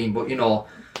 not clean, but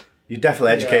You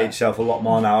definitely educate yourself a lot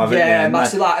more now, haven't you? Yeah,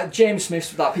 massive. Like James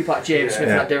Smith, like people like James Smith,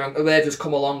 like Darren, they've just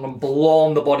come along and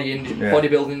blown the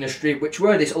bodybuilding industry, which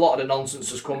where a lot of the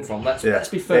nonsense has come from. Let's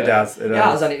be fair. It has,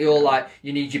 and it's all like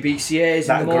you need your BCAs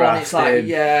in the morning. It's like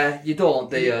you don't,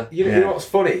 do you? You know what's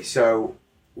funny? So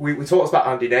we talked about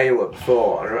Andy Naylor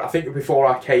before, and I think before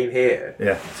I came here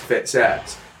to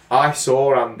FitSets, I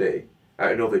saw Andy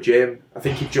at another gym. I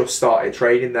think he just started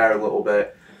training there a little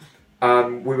bit.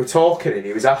 We were talking and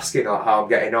he was asking like, how I'm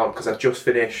getting on because I'd just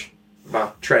finished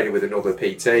my training with another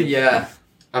PT. Yeah.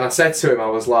 And I said to him, I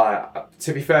was like,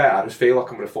 to be fair, I just feel like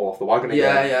I'm going to fall off the wagon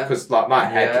again. Because like my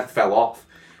head just fell off.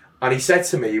 And he said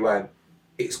to me, he went,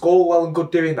 it's all well and good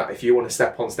doing that if you want to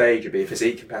step on stage and be a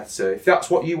physique competitor. If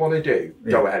that's what you want to do,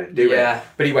 go ahead and do it.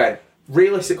 But he went,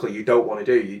 realistically, you don't want to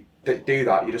do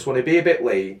that. You just want to be a bit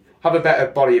lean, have a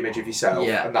better body image of yourself,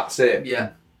 and that's it.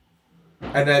 Yeah.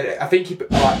 And then I think people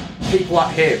like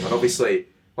him, and obviously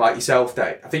like yourself,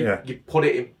 Dave, I think you put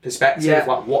it in perspective.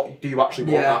 Like, what do you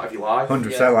actually want out of your life?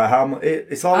 100%. Like how much?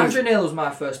 It's always. Andrew Naylor was my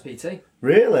first PT.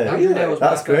 Really? Andrew Naylor was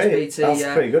That's my great. first PT. That's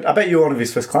pretty good. I bet you were one of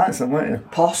his first clients, then, weren't you?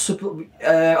 Possibly.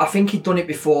 I think he'd done it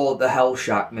before the Hell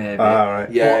Shack, maybe. Right.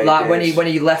 Yeah. But, like when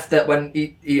he left that, when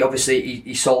he obviously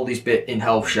he sold his bit in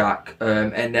Hell Shack,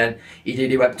 and then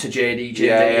he went to JD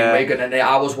Gym in Wigan, and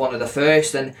I was one of the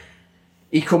first, and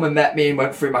he come and met me and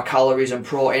went through my calories and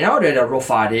protein. I already had a rough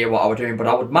idea what I was doing, but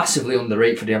I would massively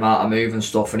undereat for the amount of move and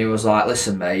stuff. And he was like,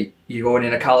 "Listen, mate, you're going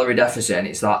in a calorie deficit, and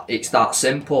it's that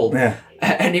simple." Yeah.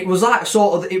 And it was like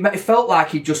it felt like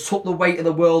he just took the weight of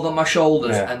the world on my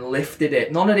shoulders and lifted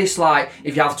it. None of this like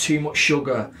if you have too much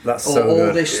sugar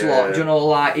all this lot. You know,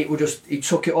 like it would just he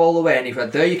took it all away and he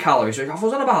went, "There are your calories." So I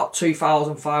was on about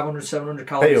 2,500, 700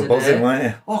 calories a day. Buzzing, weren't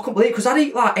you? Oh, I couldn't believe it because I'd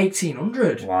eat like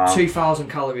 1,800, 2,000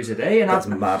 calories a day, and that's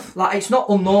mad. Like it's not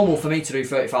unnormal for me to do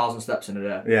 30,000 steps in a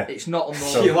day. Yeah, it's not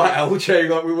unnormal. You're like LJ,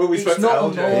 like we spoke to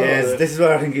LJ. Yes, this is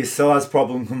where I think his psoas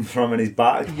problem comes from in his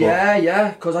back.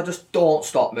 Yeah, because I just don't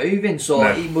stop moving. So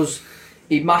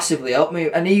he massively helped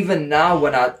me, and even now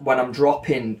when I'm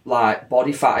dropping like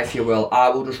body fat, if you will, I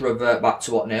will just revert back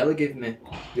to what Naylor gave me.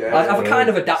 I've kind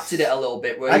of adapted it a lot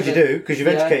bit. As you do, because you've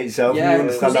educated yourself and you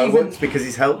understand that once because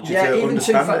he's helped you to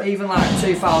understand it. Even like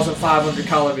 2,500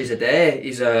 calories a day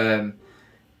is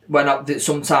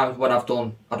sometimes when I've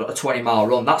done a 20-mile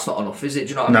run, that's not enough, is it? Do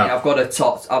you know what I mean? I've got to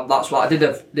top. That's why I did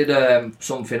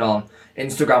something on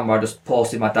Instagram where I just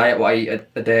posted my diet, what I eat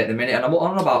a day at the minute, and I'm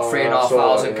on about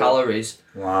 3,500 calories.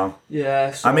 Wow.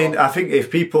 Yeah. So, I mean, I think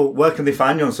if people, where can they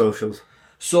find you on socials?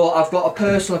 So I've got a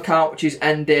personal account which is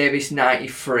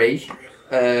ndavis93.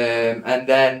 And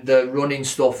then the running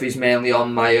stuff is mainly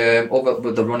on my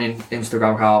with the running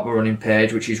Instagram account, my running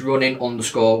page, which is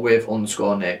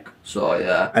running_with_Nick. So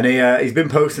yeah. And he's been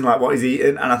posting like what he's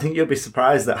eating, and I think you'll be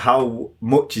surprised at how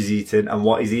much he's eating and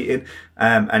what he's eating,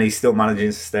 and he's still managing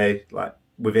to stay like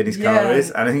within his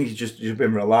calories. And I think you've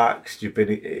been relaxed.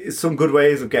 It's some good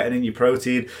ways of getting in your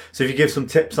protein. So if you give some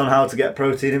tips on how to get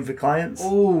protein in for clients, I'm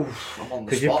on the spot.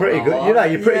 Because you're pretty good.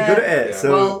 You're pretty good at it. Yeah.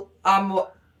 So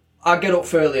I get up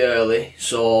fairly early,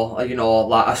 so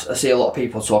like I see a lot of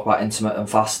people talk about intermittent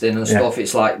fasting and stuff.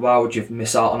 It's like, why would you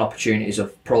miss out on opportunities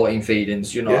of protein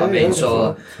feedings? You know what I mean?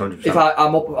 So 100%. If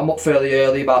I'm up fairly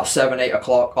early, about 7-8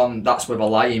 o'clock. That's with a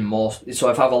lie-in most. So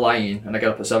if I have a lie-in and I get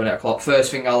up at 7-8 o'clock, first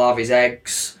thing I'll have is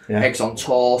eggs on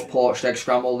toast, poached eggs,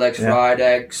 scrambled eggs, fried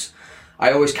eggs.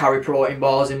 I always carry protein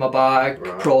bars in my bag,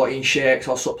 protein shakes.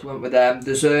 I'll supplement with them.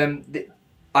 There's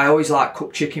I always like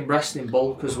cooked chicken breast in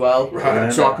bulk as well,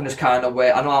 so I can just kind of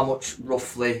weigh. I know how much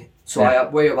roughly, so I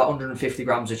weigh about 150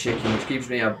 grams of chicken, which gives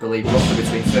me, I believe, roughly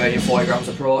between 30 and 40 grams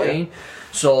of protein.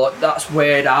 So that's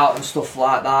weighed out and stuff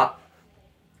like that.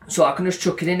 So I can just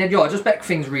chuck it in, and I just make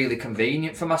things really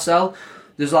convenient for myself.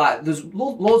 There's loads of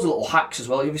little hacks as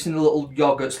well. You've seen the little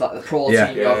yogurts, like the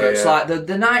protein yogurts, like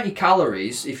the 90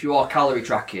 calories if you are calorie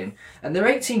tracking, and they're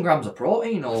 18 grams of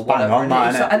protein or whatever.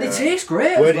 And they taste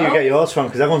great. Where do you get yours from?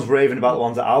 Because everyone's raving about the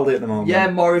ones at Aldi at the moment.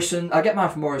 Yeah, Morrison. I get mine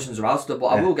from Morrison's or Asda, but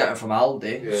I will get them from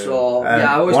Aldi. Yeah. So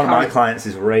I always one of my clients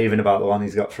is raving about the one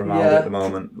he's got from Aldi at the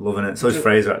moment, loving it. So is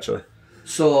Fraser actually.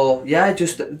 So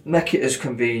just make it as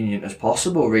convenient as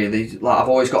possible. Really, like I've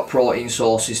always got protein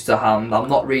sources to hand. I'm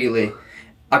not really.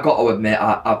 I got to admit,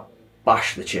 I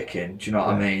bash the chicken. Do you know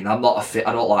what I mean? I'm not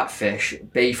I don't like fish.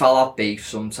 Beef, I'll have beef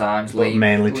sometimes. But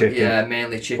mainly chicken. Yeah,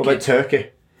 mainly chicken. What about turkey?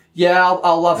 Yeah,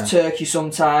 I'll have turkey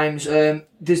sometimes.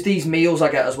 There's these meals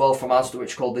I get as well from Asda,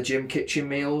 which are called the gym kitchen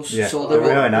meals. Yeah. So they're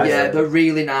really nice. Yeah, they're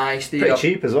really nice. Pretty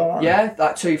cheap as well, aren't yeah,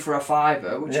 like 2 for a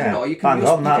 $5, which you can you can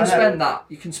spend that.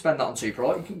 You can spend that on 2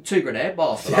 for 2 grenade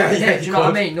bars for that. Do you know what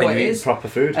I mean? No, it is proper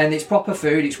food, and it's proper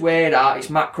food. It's weighed out. It's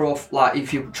macro. Like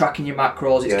if you're tracking your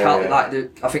macros, it's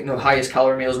I think the highest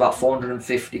calorie meal is about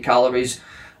 450 calories.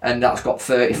 And that's got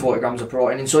 30-40 grams of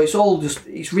protein in. So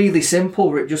it's really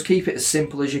simple. Just keep it as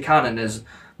simple as you can, and as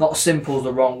not simple is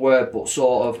the wrong word, but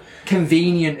sort of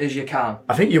convenient as you can.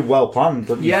 I think you're well planned.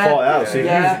 You've thought it out.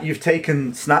 So you've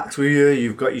taken snacks with you.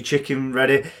 You've got your chicken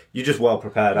ready. You're just well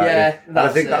prepared, aren't you? And I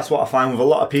think that's what I find with a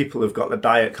lot of people who've got the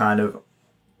diet kind of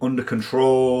under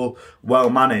control, well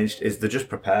managed, is they're just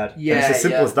prepared. Yeah, and it's as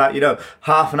simple as that.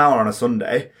 Half an hour on a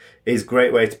Sunday is a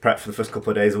great way to prep for the first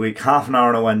couple of days a week. Half an hour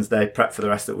on a Wednesday, prep for the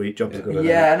rest of the week. Jobs are good.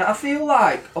 Yeah, and I feel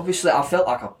like, obviously, I felt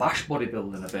like I bashed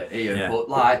bodybuilding a bit here, but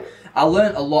like I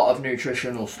learnt a lot of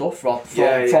nutritional stuff from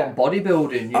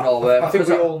bodybuilding. I think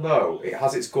we all know it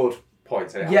has its good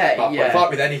points. It's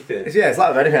like with anything. It's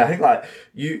like with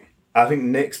anything. I think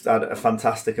Nick's had a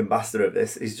fantastic ambassador of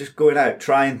this. He's just going out,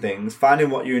 trying things, finding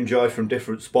what you enjoy from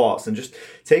different sports, and just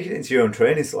taking it into your own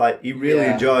training. It's like he really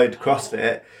enjoyed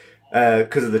CrossFit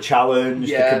because of the challenge,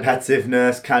 the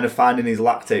competitiveness, kind of finding his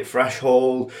lactate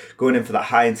threshold, going in for that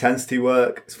high intensity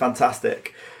work. It's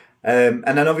fantastic. And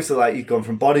then obviously, like, you've gone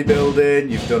from bodybuilding,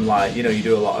 you've done you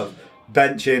do a lot of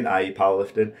benching, i.e.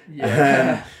 powerlifting.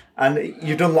 Yeah. And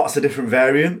you've done lots of different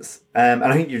variants, and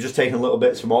I think you've just taken little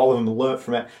bits from all of them and learnt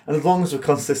from it. And as long as we're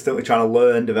consistently trying to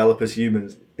learn, develop as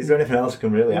humans, is there anything else we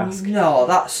can really ask? No,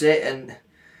 that's it. And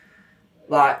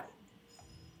like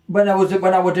when I was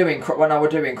doing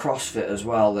CrossFit as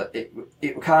well, that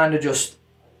it kind of just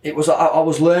I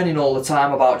was learning all the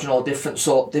time about different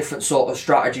sort of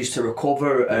strategies to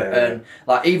recover, and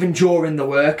like even during the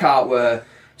workout where,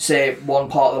 say, one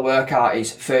part of the workout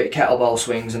is 30 kettlebell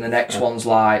swings and the next one's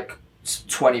like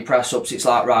 20 press-ups. It's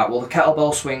like, right, well, the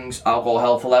kettlebell swings, I'll go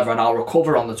hell for leather and I'll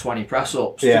recover on the 20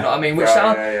 press-ups. Do you know what I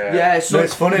mean? So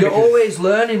it's funny, you're always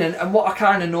learning. And what I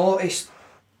kind of noticed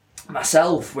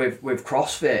myself with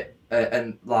CrossFit,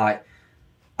 and like,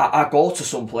 I go to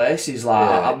some places,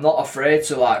 like, I'm not afraid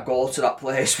to like go to that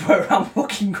place where I'm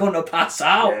fucking gonna pass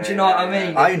out. Do you know what I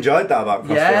mean? I enjoyed that about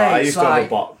CrossFit. I used to have a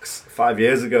box 5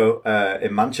 years ago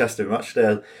in Manchester, in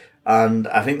Rochdale, and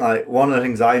I think like one of the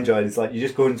things I enjoyed is like you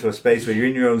just go into a space where you're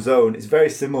in your own zone. It's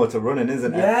very similar to running,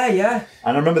 isn't it? Yeah.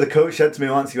 And I remember the coach said to me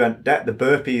once, he went, "The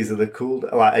burpees are the cool,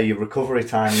 like, are your recovery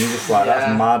time." And you're just like,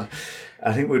 that's mad.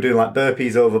 I think we were doing like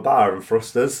burpees over bar and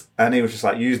thrusters, and he was just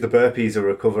like, use the burpees as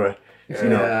recovery.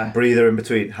 Breather in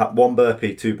between, one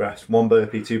burpee, 2 breaths, one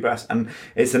burpee, 2 breaths, and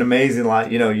it's an amazing,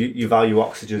 like, you value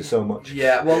oxygen so much.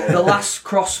 Yeah, well, the last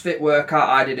CrossFit workout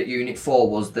I did at Unit 4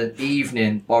 was the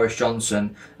evening Boris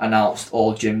Johnson announced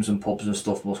all gyms and pubs and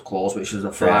stuff must close, which was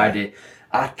a Friday.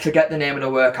 I forget the name of the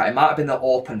workout. It might have been the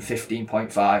Open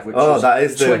 15.5, which was that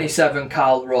is 27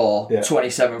 cal raw,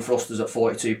 27 thrusters at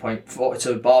 42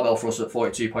 barbell thrusters at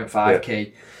 42.5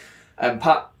 key. And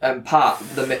Pat,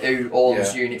 who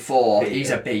owns Unit 4, he's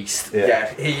a beast.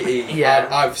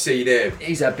 I've seen him.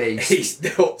 He's a beast. He's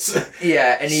nuts.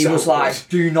 Yeah, and he was like,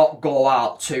 do not go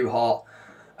out too hot.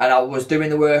 And I was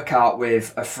doing the workout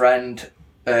with a friend,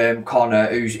 Connor,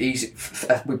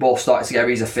 we both started together.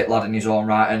 He's a fit lad in his own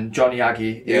right, and Johnny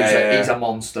Aggie, he's a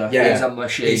monster. He's a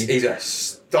machine. He's a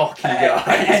stocky guy.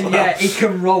 And he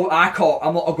can row.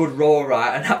 I'm not a good rower,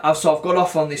 right? And I've got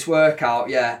off on this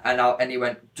workout, and he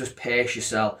went, just pace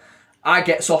yourself. I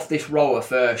gets off this rower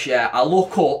first, I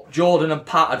look up, Jordan and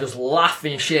Pat are just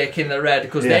laughing, shaking their head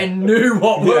because they knew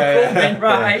what were coming,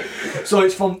 right? So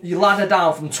it's you ladder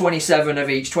down from 27 of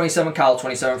each, 27 cal,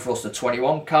 27 thruster,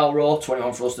 21 cal raw,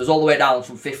 21 thrusters, all the way down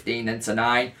from 15 then to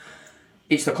 9.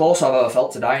 It's the closest I've ever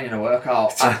felt to dying in a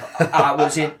workout. I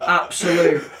was in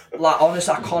absolute, like,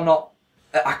 honestly,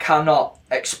 I cannot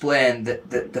explain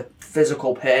the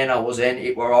physical pain I was in.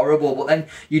 It were horrible. But then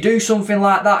you do something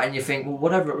like that and you think, well,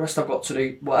 whatever else I've got to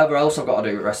do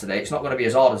the rest of the day, it's not going to be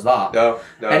as hard as that. No.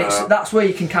 That's where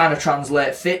you can kind of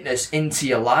translate fitness into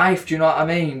your life. Do you know what I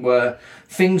mean? Where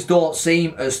things don't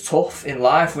seem as tough in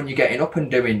life when you're getting up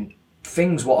and doing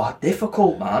things what are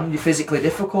difficult, man. You're physically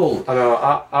difficult. I know.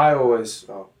 I always.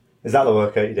 Oh. Is that the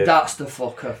workout you did? That's the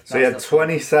fucker. So you had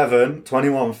 27,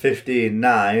 21, 15,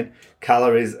 9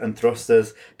 calories and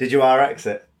thrusters. Did you RX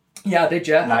it? Yeah, I did,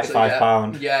 yeah.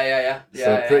 £95. Yeah.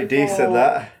 So pretty decent,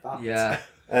 that. Yeah.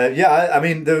 I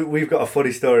mean, we've got a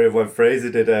funny story of when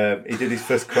Fraser did his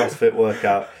first CrossFit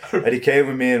workout, and he came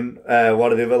with me and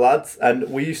one of the other lads, and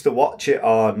we used to watch it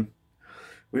on.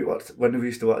 We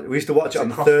used to watch it on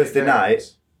Thursday night.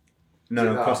 No,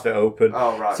 Is it that? CrossFit Open.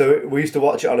 Oh, right. So we used to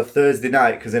watch it on a Thursday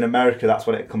night because in America that's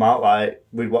when it come out. Like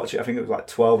we'd watch it. I think it was like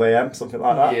 12 a.m. something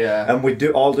like that. Yeah. And we'd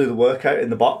all do the workout in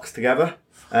the box together.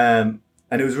 And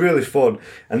it was really fun.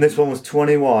 And this one was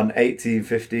 21, 18,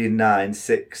 15, 9,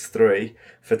 6, 3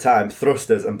 for time,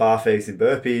 thrusters and bar facing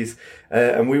burpees.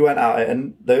 And we went out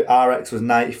and the RX was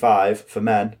 95 for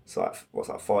men. So like, what's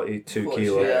that, 42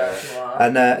 kilos. Yeah.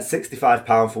 And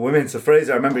 £65 for women. So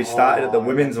Fraser, I remember he started at the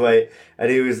women's weight, and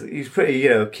he was pretty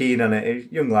keen on it. He was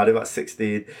a young lad, about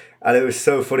 16, and it was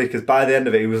so funny because by the end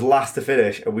of it, he was last to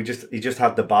finish, and he just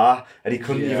had the bar, and he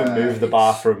couldn't even move the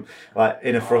bar from like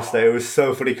in a thruster. It was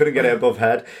so funny. He couldn't get it above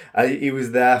head, and he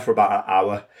was there for about an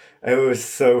hour. It was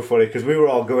so funny because we were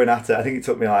all going at it. I think it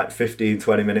took me like 15,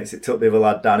 20 minutes. It took the other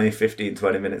lad, Danny, 15,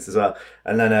 20 minutes as well.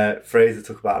 And then Fraser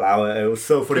took about an hour. It was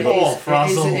so funny.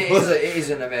 It is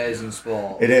an amazing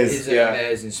sport. It is. It is an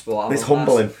amazing sport. It's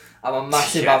humbling. I'm a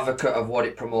massive advocate of what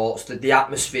it promotes. The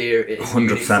atmosphere it's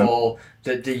 100%.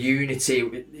 The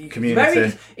unity.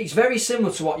 Community. It's very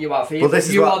similar to what you have here. Well, this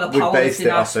is you what are the we based powerlifting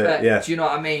it off it, aspect. yeah. Do you know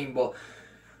what I mean?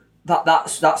 But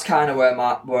that's kind of where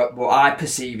what I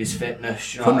perceive is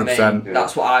fitness. You know what I mean? Yeah.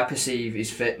 That's what I perceive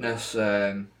is fitness.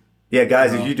 Yeah,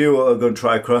 guys, if you do want to go and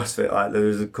try CrossFit, like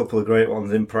there's a couple of great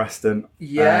ones in Preston.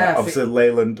 Yeah, obviously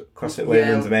Leyland, CrossFit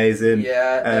Leyland's amazing.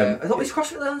 Yeah, I thought is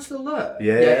CrossFit Leyland still there?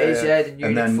 Yeah, it is. Yeah, the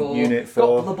Unit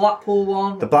 4. Got the Blackpool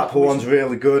one. The Blackpool one's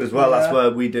really good as well. Yeah. That's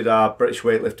where we did our British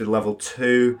weightlifting level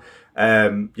 2. I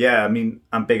mean,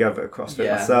 I'm big advocate of CrossFit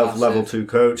myself. Massive. Level 2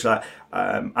 coach. Like,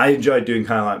 I enjoyed doing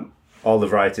kind of like all the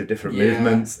variety of different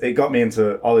movements. It got me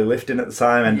into ollie lifting at the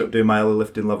time. Ended up doing my ollie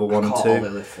lifting level 1 and 2. Ollie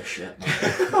lift for shit.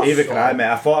 Either can I, mate.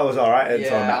 I thought I was alright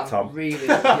until I met Tom. Really,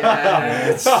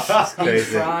 It's just He's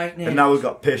crazy. frightening. And now we've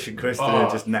got Pish and Kristen who are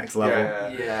just next level.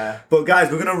 Yeah. But guys,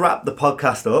 we're going to wrap the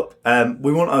podcast up.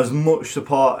 We want as much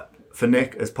support for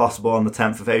Nick as possible on the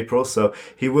 10th of April, so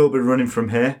he will be running from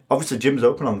here. Obviously, gym's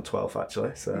open on the 12th,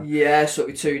 actually. So Yeah, so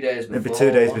it'll be 2 days before. it'll be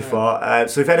 2 days before.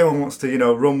 So if anyone wants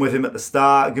to, run with him at the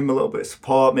start, give him a little bit of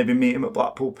support, maybe meet him at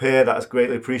Blackpool Pier, that's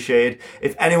greatly appreciated.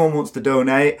 If anyone wants to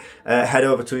donate, head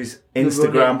over to his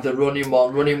Instagram. The running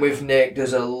one, Running with Nick,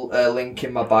 there's a link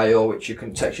in my bio which you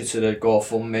can text you to the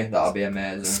GoFundMe. That'll be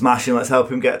amazing. Smashing, let's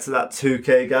help him get to that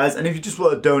 2k, guys. And if you just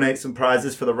want to donate some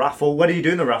prizes for the raffle, when are you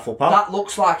doing the raffle, pal? That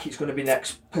looks like it's going to be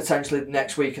potentially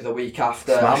next week or the week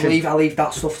after. Smashing. I leave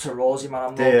that stuff to Rosie, man.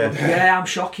 I'm not Yeah. good. Yeah, I'm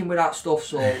shocking with that stuff.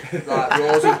 So like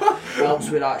Rosie helps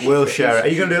with that. We'll share it. Are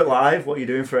you going to do it live? What are you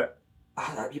doing for it?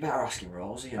 You better ask him,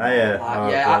 Rosie. You know?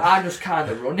 I just kind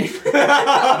of run it.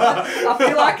 I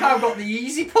feel like I've got the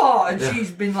easy part, and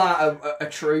she's been like a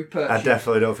trooper. I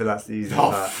definitely don't think that's the easy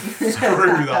part.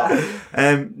 Screw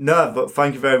that. No, but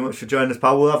thank you very much for joining us,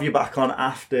 pal. We'll have you back on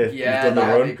after you've done the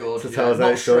run. Be good. To tell us how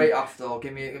Not it's done. straight after.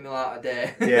 Give me like a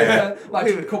day. Yeah.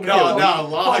 Like coming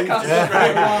live.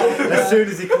 As soon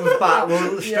as he comes back,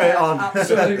 we'll straight on.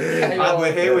 Absolutely. And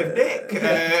we're here with Nick.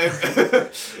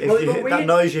 That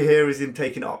noise you hear is him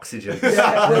taking oxygen.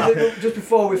 Just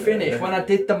before we finish, when I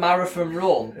did the marathon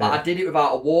run, I did it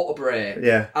without a water break.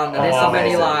 Yeah. And I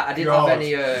didn't have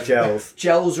any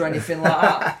gels or anything like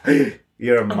that.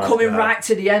 You're a I'm mad coming guy. right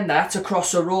to the end. I had to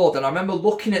cross a road, and I remember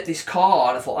looking at this car,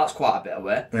 and I thought that's quite a bit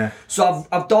away. Yeah. So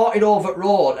I've darted over the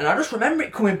road, and I just remember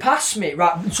it coming past me,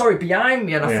 behind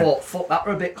me, and I thought, fuck, that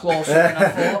were a bit closer than I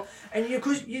thought. And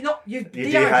because you're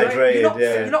dehydrated.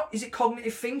 You're not. Is it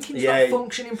cognitive thinking? It's not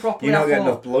functioning properly. You're not getting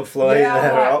enough blood flow. You're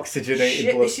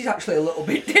oxygenated blood. This is actually a little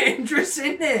bit dangerous,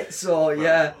 isn't it? So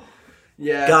yeah.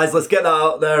 Guys, let's get that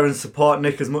out there and support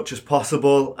Nick as much as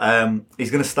possible. He's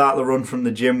going to start the run from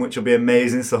the gym, which will be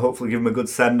amazing. So hopefully give him a good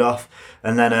send off,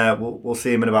 and then we'll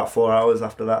see him in about 4 hours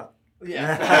after that.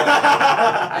 Yeah.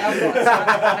 I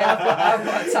have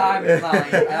got a time in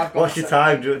mind. What's your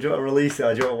time? Do you want to release it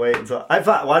or do you want to wait until... In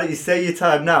fact, why don't you say your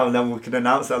time now and then we can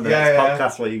announce it on the next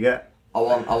podcast what you get. I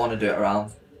want to do it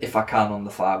around, if I can, under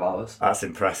 5 hours. That's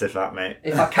impressive, that, mate.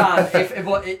 If I can,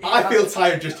 I feel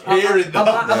tired just hearing that.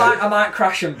 I might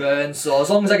crash and burn. So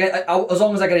as long as I get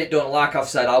it done, like I've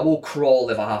said, I will crawl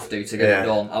if I have to get it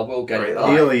done. I will get it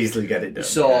done. You'll easily get it done.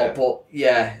 So, but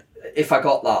yeah. If I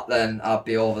got that, then I would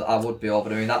be over.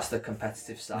 I mean, that's the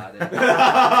competitive side. You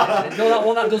know that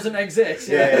one that doesn't exist.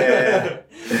 Yeah.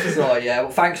 So yeah, well,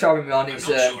 thanks for having me on. It's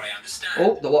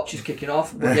the watch is kicking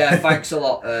off. But yeah, thanks a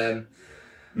lot.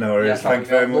 No worries. Thank you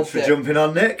very much for jumping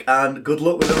on, Nick, and good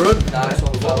luck with the run. Nice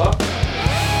one, fella.